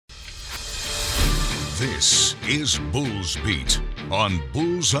This is Bulls Beat on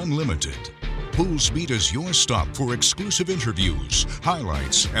Bulls Unlimited. Bulls Beat is your stop for exclusive interviews,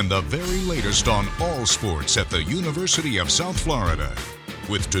 highlights, and the very latest on all sports at the University of South Florida.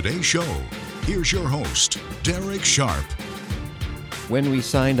 With today's show, here's your host, Derek Sharp. When we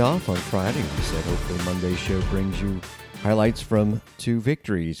signed off on Friday, we said hopefully Monday's show brings you highlights from two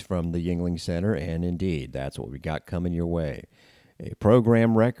victories from the Yuengling Center, and indeed, that's what we got coming your way. A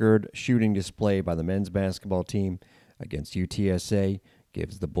program record shooting display by the men's basketball team against UTSA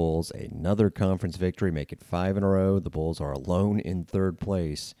gives the Bulls another conference victory, make it 5 in a row. The Bulls are alone in third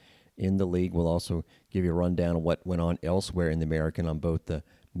place in the league. We'll also give you a rundown of what went on elsewhere in the American on both the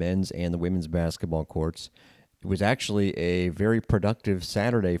men's and the women's basketball courts. It was actually a very productive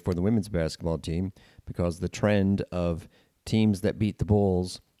Saturday for the women's basketball team because the trend of teams that beat the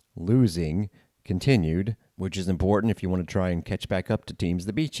Bulls losing continued, which is important if you want to try and catch back up to teams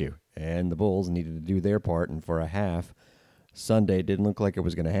that beat you. And the Bulls needed to do their part, and for a half, Sunday didn't look like it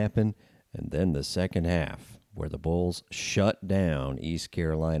was going to happen. And then the second half, where the Bulls shut down East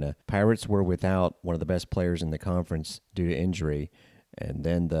Carolina. Pirates were without one of the best players in the conference due to injury, and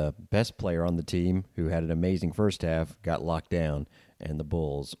then the best player on the team, who had an amazing first half, got locked down, and the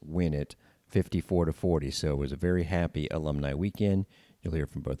Bulls win it 54-40. So it was a very happy alumni weekend. You'll hear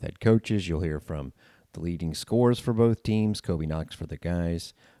from both head coaches. You'll hear from the leading scorers for both teams, Kobe Knox for the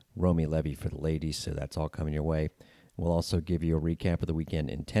guys, Romy Levy for the ladies, so that's all coming your way. We'll also give you a recap of the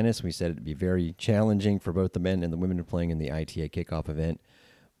weekend in tennis. We said it'd be very challenging for both the men and the women playing in the ITA kickoff event.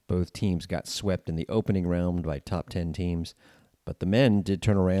 Both teams got swept in the opening round by top 10 teams, but the men did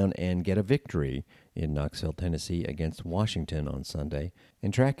turn around and get a victory in Knoxville, Tennessee against Washington on Sunday.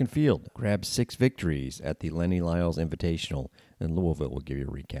 And track and field grabbed 6 victories at the Lenny Lyles Invitational in Louisville. We'll give you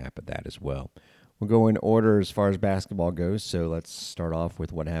a recap of that as well. We'll go in order as far as basketball goes, so let's start off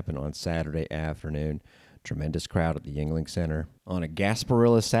with what happened on Saturday afternoon. Tremendous crowd at the Yuengling Center. On a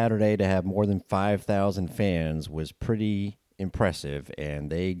Gasparilla Saturday, to have more than 5,000 fans was pretty impressive, and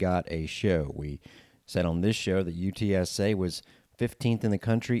they got a show. We said on this show that UTSA was 15th in the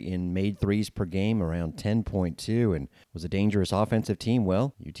country in made threes per game, around 10.2, and was a dangerous offensive team.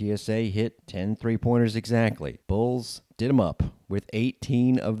 Well, UTSA hit 10 three-pointers exactly. Bulls did them up with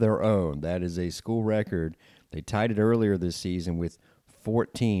 18 of their own. That is a school record. They tied it earlier this season with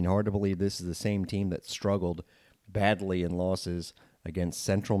 14. Hard to believe this is the same team that struggled badly in losses against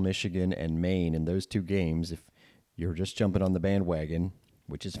Central Michigan and Maine in those two games. If you're just jumping on the bandwagon,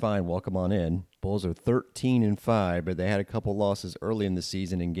 which is fine, welcome on in. Bulls are 13-5, but they had a couple losses early in the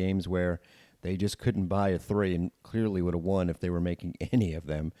season in games where they just couldn't buy a three and clearly would have won if they were making any of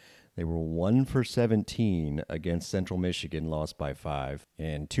them. They were 1 for 17 against Central Michigan, lost by 5,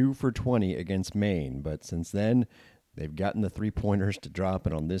 and 2 for 20 against Maine. But since then, they've gotten the three-pointers to drop,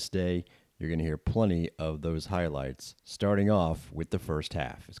 and on this day, you're going to hear plenty of those highlights, starting off with the first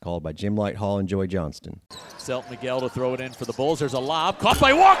half. It's called by Jim Lighthall and Joey Johnston. Selt Miguel to throw it in for the Bulls. There's a lob, caught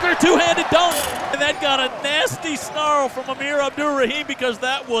by Walker, two-handed dunk, and that got a nasty snarl from Amir Abdur-Rahim because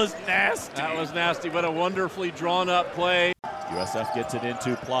that was nasty. That was nasty, but a wonderfully drawn-up play. USF gets it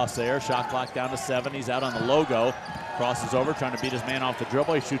into Placer. Shot clock down to 7. He's out on the logo. Crosses over, trying to beat his man off the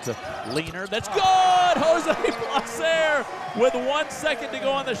dribble. He shoots a leaner. That's good! Jose Placer with 1 second to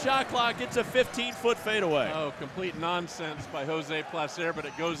go on the shot clock. It's a 15-foot fadeaway. Oh, complete nonsense by Jose Placer, but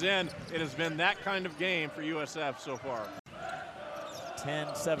it goes in. It has been that kind of game for USF so far.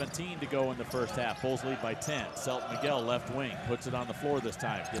 10-17 to go in the first half. Bulls lead by 10. Selt Miguel, left wing, puts it on the floor this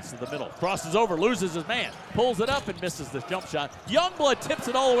time. Gets to the middle, crosses over, loses his man, pulls it up and misses the jump shot. Youngblood tips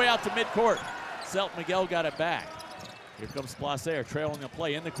it all the way out to midcourt. Selt Miguel got it back. Here comes Placer trailing the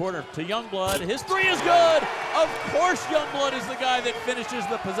play in the corner to Youngblood. His three is good. Of course Youngblood is the guy that finishes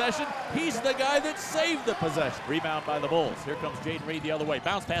the possession. He's the guy that saved the possession. Rebound by the Bulls. Here comes Jaden Reed the other way.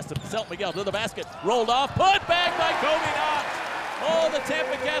 Bounce pass to Selt Miguel to the basket. Rolled off. Put back by Kobe Knox. Oh, the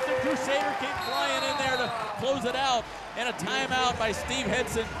Tampa Catholic Crusader came flying in there to close it out. And a timeout by Steve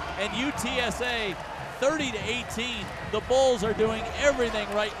Henson and UTSA. 30-18. The Bulls are doing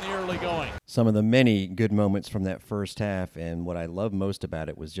everything right in the early going. Some of the many good moments from that first half, and what I love most about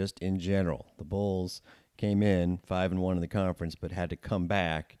it was just in general. The Bulls came in 5-1 in the conference, but had to come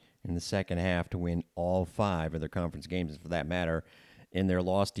back in the second half to win all 5 of their conference games. And for that matter, in their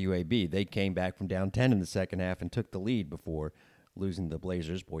loss to UAB, they came back from down 10 in the second half and took the lead before losing to the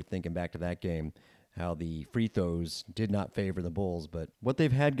Blazers. Boy, thinking back to that game, how the free throws did not favor the Bulls, but what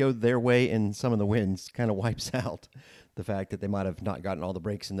they've had go their way in some of the wins kind of wipes out the fact that they might have not gotten all the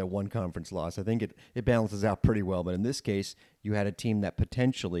breaks in their one conference loss. I think it balances out pretty well, but in this case, you had a team that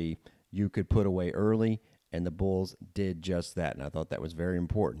potentially you could put away early and the Bulls did just that, and I thought that was very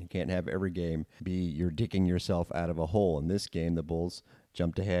important. You can't have every game be you're digging yourself out of a hole. In this game, the Bulls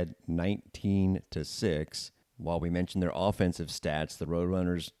jumped ahead 19-6. While we mentioned their offensive stats, the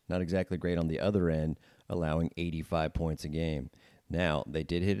Roadrunners not exactly great on the other end, allowing 85 points a game. Now, they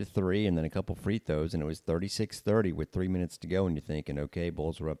did hit a three and then a couple free throws, and it was 36-30 with 3 minutes to go, and you're thinking, okay,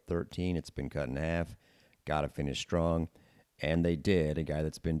 Bulls were up 13. It's been cut in half. Got to finish strong. And they did. A guy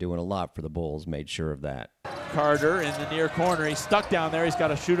that's been doing a lot for the Bulls made sure of that. Carter in the near corner. He's stuck down there. He's got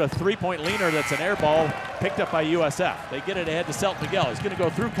to shoot a three-point leaner that's an air ball picked up by USF. They get it ahead to Selton Miguel. He's going to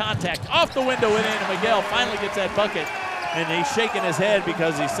go through contact, off the window and in, and Miguel finally gets that bucket. And he's shaking his head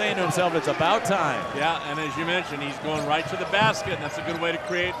because he's saying to himself, it's about time. Yeah, and as you mentioned, he's going right to the basket, and that's a good way to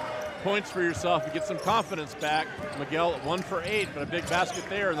create points for yourself and get some confidence back. Miguel 1 for 8, but a big basket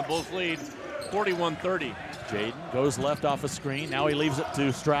there, and the Bulls lead 41-30. Jaden goes left off a screen. Now he leaves it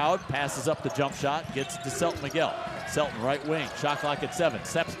to Stroud. Passes up the jump shot. Gets it to Selton Miguel. Selton right wing. Shot clock at 7.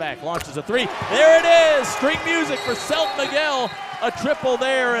 Steps back. Launches a three. There it is. String music for Selton Miguel. A triple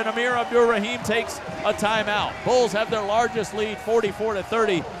there, and Amir Abdur-Rahim takes a timeout. Bulls have their largest lead,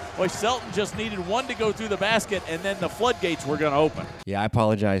 44-30. Boy, Selton just needed one to go through the basket, and then the floodgates were going to open. Yeah, I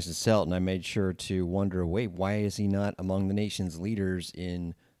apologize to Selton. I made sure to wonder, wait, why is he not among the nation's leaders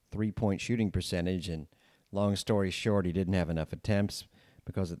in three-point shooting percentage? And long story short, he didn't have enough attempts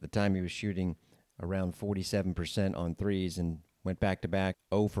because at the time he was shooting around 47% on threes and went back-to-back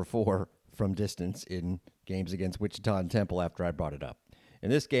 0 for 4 from distance in games against Wichita and Temple after I brought it up. In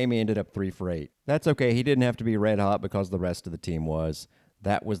this game, he ended up 3 for 8. That's okay. He didn't have to be red hot because the rest of the team was.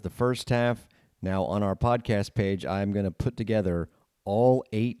 That was the first half. Now, on our podcast page, I'm going to put together all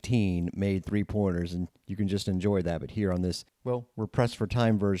 18 made three-pointers, and you can just enjoy that. But here on this, well, we're pressed for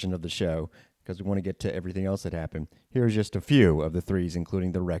time version of the show because we want to get to everything else that happened. Here's just a few of the threes,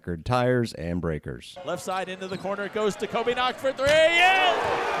 including the record tires and breakers. Left side into the corner. It goes to Kobe Knox for three. Yes!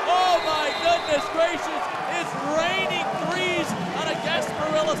 Oh, my goodness gracious. It's raining threes on a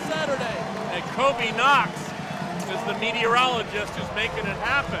Gasparilla Saturday. And Kobe Knox is the meteorologist who's making it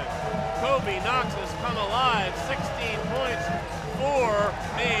happen. Kobe Knox has come alive. 16 points, 4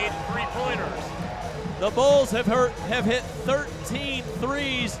 made three-pointers. The Bulls have hit 13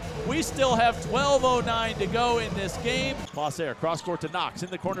 threes. We still have 12:09 to go in this game. Placer, cross court to Knox. In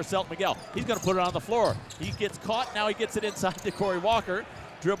the corner, Selton Miguel. He's going to put it on the floor. He gets caught. Now he gets it inside to Corey Walker.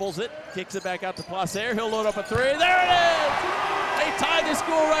 Dribbles it. Kicks it back out to Placer. He'll load up a three. There it is! They tie the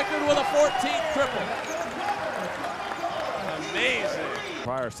school record with a 14th triple. Amazing.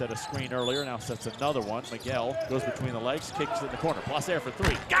 Pryor set a screen earlier. Now sets another one. Miguel goes between the legs. Kicks it in the corner. Placer for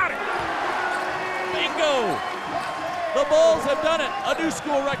three. Got it! Bingo! The Bulls have done it. A new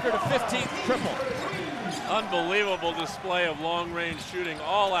school record of 15th triple. Unbelievable display of long-range shooting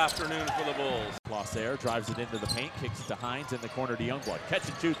all afternoon for the Bulls. Placer drives it into the paint, kicks it to Hines in the corner to Youngblood. Catch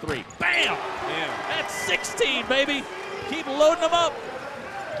it 2-3. Bam! Damn. That's 16, baby. Keep loading them up.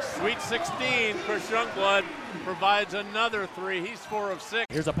 Sweet 16. Chris Youngblood provides another three. He's 4 of 6.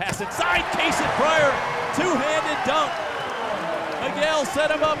 Here's a pass inside. Casey Pryor. Two-handed dunk. Miguel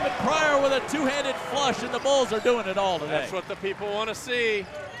set him up, and Pryor with a two-handed flush, and the Bulls are doing it all today. That's what the people want to see.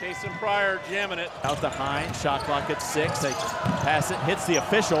 Case and Pryor jamming it. Out to Hines, shot clock at 6. They pass it, hits the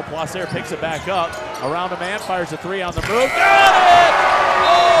official. Placer picks it back up. Around a man, fires a three on the move. Got it!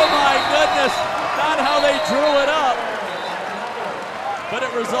 Oh my goodness! Not how they drew it up. But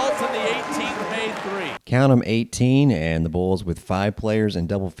it results in the 18th made three. Count them 18, and the Bulls with 5 players in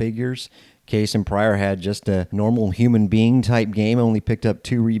double figures. Case and Pryor had just a normal human being type game, only picked up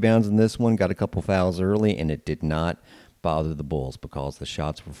 2 rebounds in this one, got a couple fouls early, and it did not bother the Bulls because the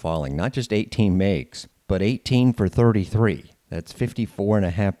shots were falling. Not just 18 makes, but 18 for 33. That's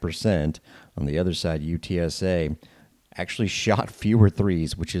 54.5%. On the other side, UTSA actually shot fewer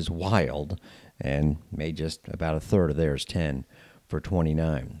threes, which is wild, and made just about a third of theirs, 10 for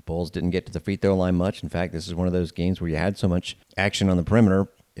 29. Bulls didn't get to the free throw line much. In fact, this is one of those games where you had so much action on the perimeter.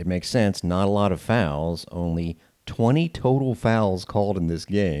 It makes sense. Not a lot of fouls. Only 20 total fouls called in this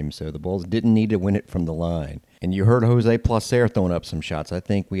game, so the Bulls didn't need to win it from the line. And you heard Jose Placer throwing up some shots. I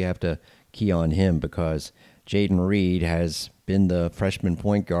think we have to key on him because Jaden Reed has been the freshman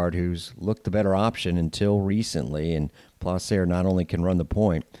point guard who's looked the better option until recently, and Placer not only can run the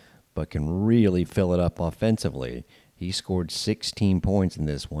point, but can really fill it up offensively. He scored 16 points in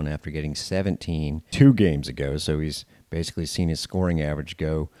this one after getting 17 2 games ago, so he's basically seen his scoring average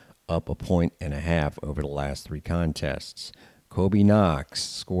go up 1.5 points over the last 3 contests. Kobe Knox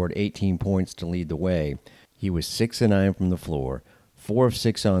scored 18 points to lead the way. He was 6 of 9 from the floor, 4 of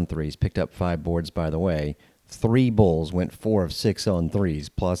 6 on threes, picked up 5 boards by the way. 3 Bulls went 4 of 6 on threes.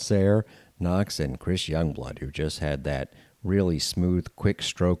 Placer, Knox and Chris Youngblood, who just had that really smooth, quick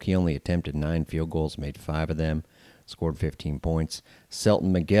stroke. He only attempted 9 field goals, made 5 of them, scored 15 points.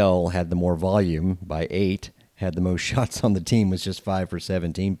 Selton Miguel had the more volume by 8, had the most shots on the team, was just 5 for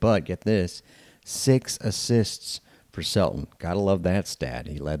 17. But get this, 6 assists for Selton. Gotta love that stat.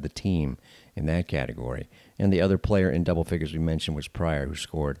 He led the team in that category. And the other player in double figures we mentioned was Pryor, who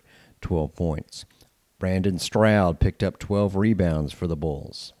scored 12 points. Brandon Stroud picked up 12 rebounds for the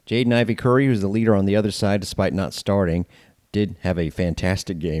Bulls. Jaden Ivey Curry, who's the leader on the other side despite not starting, did have a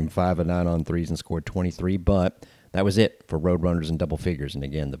fantastic game, 5 of 9 on threes and scored 23, but that was it for Roadrunners in double figures. And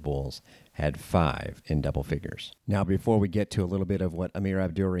again, the Bulls had 5 in double figures. Now, before we get to a little bit of what Amir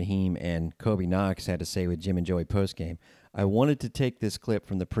Abdur-Rahim and Kobe Knox had to say with Jim and Joey postgame, I wanted to take this clip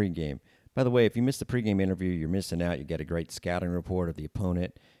from the pregame. By the way, if you missed the pregame interview, you're missing out. You get a great scouting report of the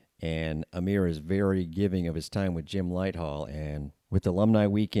opponent. And Amir is very giving of his time with Jim Lighthall. And with Alumni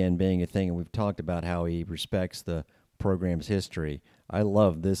Weekend being a thing, and we've talked about how he respects the program's history, I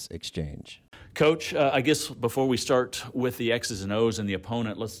love this exchange. Coach, I guess before we start with the X's and O's and the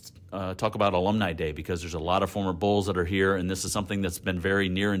opponent, let's talk about Alumni Day, because there's a lot of former Bulls that are here, and this is something that's been very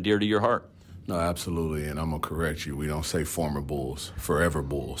near and dear to your heart. No, absolutely, and I'm going to correct you. We don't say former Bulls, forever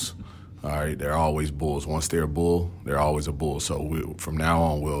Bulls. All right, they're always Bulls. Once they're a Bull, they're always a Bull. So from now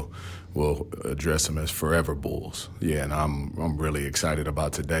on, we'll address them as forever Bulls. Yeah, and I'm really excited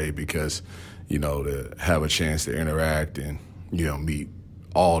about today because, to have a chance to interact and, meet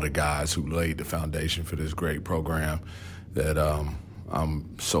all the guys who laid the foundation for this great program that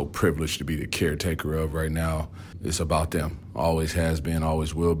I'm so privileged to be the caretaker of right now. It's about them. Always has been,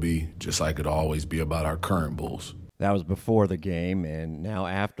 always will be, just like it'll always be about our current Bulls. That was before the game, and now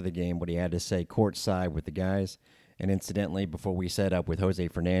after the game, what he had to say courtside with the guys. And incidentally, before we set up with Jose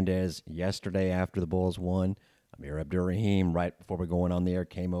Fernandez yesterday after the Bulls won, Amir Abdur-Rahim, right before we're going on the air,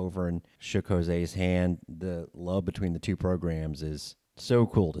 came over and shook Jose's hand. The love between the two programs is so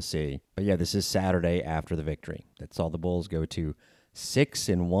cool to see. But yeah, this is Saturday after the victory. That's all the Bulls go to.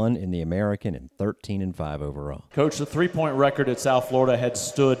 6-1 in the American and 13-5 overall. Coach, the three-point record at South Florida had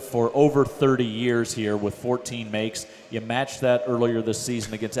stood for over 30 years here with 14 makes. You matched that earlier this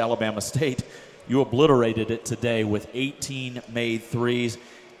season against Alabama State. You obliterated it today with 18 made threes,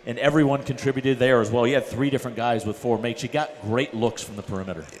 and everyone contributed there as well. You had 3 different guys with 4 makes. You got great looks from the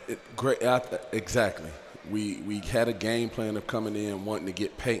perimeter. Great, exactly. We had a game plan of coming in, wanting to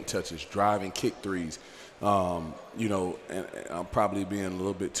get paint touches, driving, kick threes. And I'm probably being a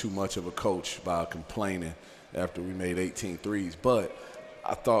little bit too much of a coach by complaining after we made 18 threes. But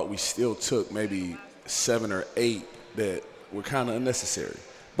I thought we still took maybe 7 or 8 that were kind of unnecessary.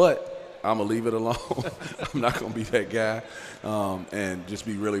 But I'm going to leave it alone. I'm not going to be that guy. And just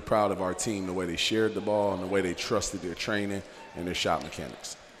be really proud of our team, the way they shared the ball and the way they trusted their training and their shot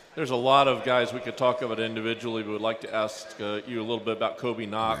mechanics. There's a lot of guys we could talk about individually, but we'd like to ask you a little bit about Kobe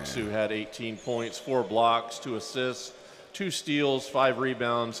Knox, who had 18 points, 4 blocks, 2 assists, 2 steals, 5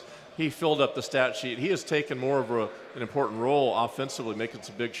 rebounds. He filled up the stat sheet. He has taken more of an important role offensively, making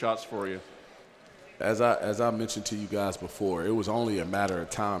some big shots for you. As I mentioned to you guys before, it was only a matter of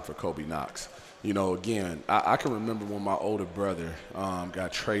time for Kobe Knox. Again, I can remember when my older brother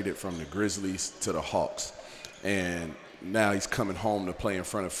got traded from the Grizzlies to the Hawks, and now he's coming home to play in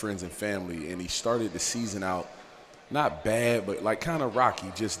front of friends and family, and he started the season out not bad, but like kind of rocky,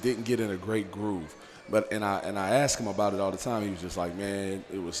 just didn't get in a great groove. And I asked him about it all the time. He was just like, man,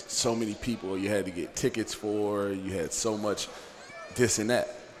 it was so many people you had to get tickets for, you had so much this and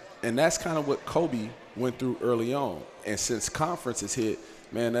that. And that's kind of what Kobe went through early on. And since conference has hit,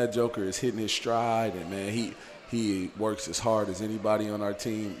 man, that joker is hitting his stride, and man, he works as hard as anybody on our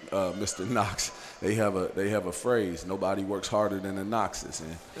team. Mr. Knox, they have a phrase: nobody works harder than the Knoxes,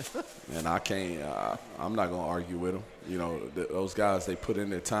 and I'm not gonna argue with them. Those guys, they put in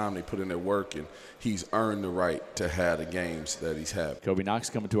their time, they put in their work, and he's earned the right to have the games that he's had. Kobe Knox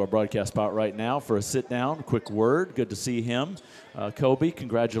coming to our broadcast spot right now for a sit down. Quick word: good to see him. Kobe,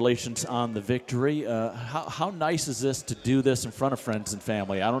 congratulations on the victory. How nice is this to do this in front of friends and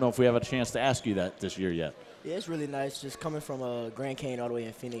family? I don't know if we have a chance to ask you that this year yet. Yeah, it's really nice. Just coming from Grand Canyon all the way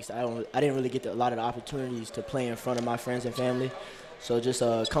in Phoenix, I didn't really get a lot of the opportunities to play in front of my friends and family. So just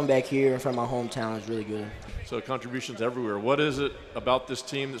come back here in front of my hometown is really good. So contributions everywhere. What is it about this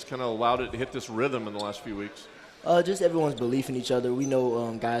team that's kind of allowed it to hit this rhythm in the last few weeks? Just everyone's belief in each other. We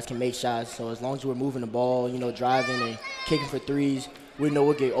know guys can make shots, so as long as we're moving the ball, driving and kicking for threes, we know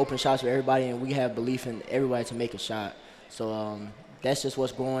we'll get open shots for everybody, and we have belief in everybody to make a shot. So that's just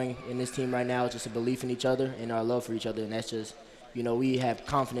what's growing in this team right now, just a belief in each other and our love for each other, and that's just, we have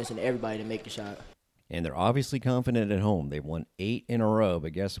confidence in everybody to make a shot. And they're obviously confident at home. They've won 8 in a row,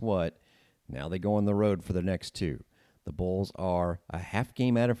 but guess what? Now they go on the road for the next two. The Bulls are a half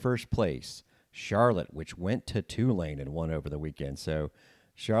game out of first place. Charlotte, which went to Tulane and won over the weekend. So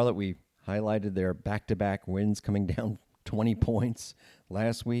Charlotte, we highlighted their back-to-back wins coming down 20 points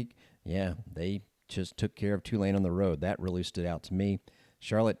last week. Yeah, they just took care of Tulane on the road. That really stood out to me.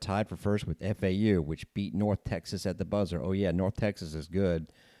 Charlotte tied for first with FAU, which beat North Texas at the buzzer. Oh, yeah, North Texas is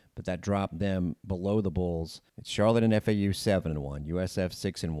good, but that dropped them below the Bulls. It's Charlotte and FAU 7-1, USF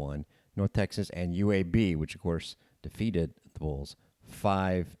 6-1, North Texas and UAB, which, of course, defeated the Bulls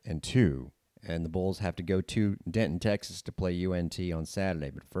 5-2. And the Bulls have to go to Denton, Texas to play UNT on Saturday.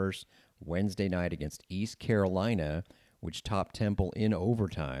 But first, Wednesday night against East Carolina, which topped Temple in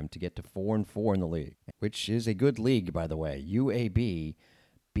overtime to get to 4-4 in the league, which is a good league, by the way. UAB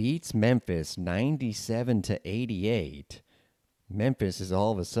beats Memphis 97-88. Memphis is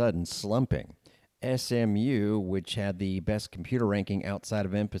all of a sudden slumping. SMU, which had the best computer ranking outside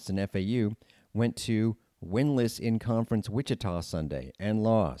of Memphis and FAU, went to winless in conference Wichita Sunday and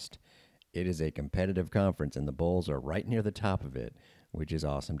lost. It is a competitive conference, and the Bulls are right near the top of it, which is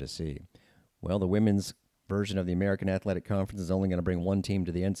awesome to see. Well, the women's version of the American Athletic Conference is only going to bring one team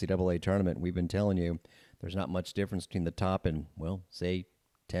to the NCAA tournament. We've been telling you there's not much difference between the top and, well, say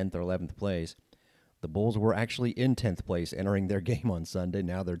 10th or 11th place. The Bulls were actually in 10th place entering their game on Sunday.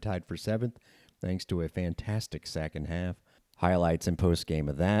 Now they're tied for 7th, thanks to a fantastic second half. Highlights and post-game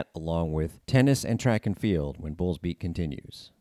of that, along with tennis and track and field when Bulls Beat continues.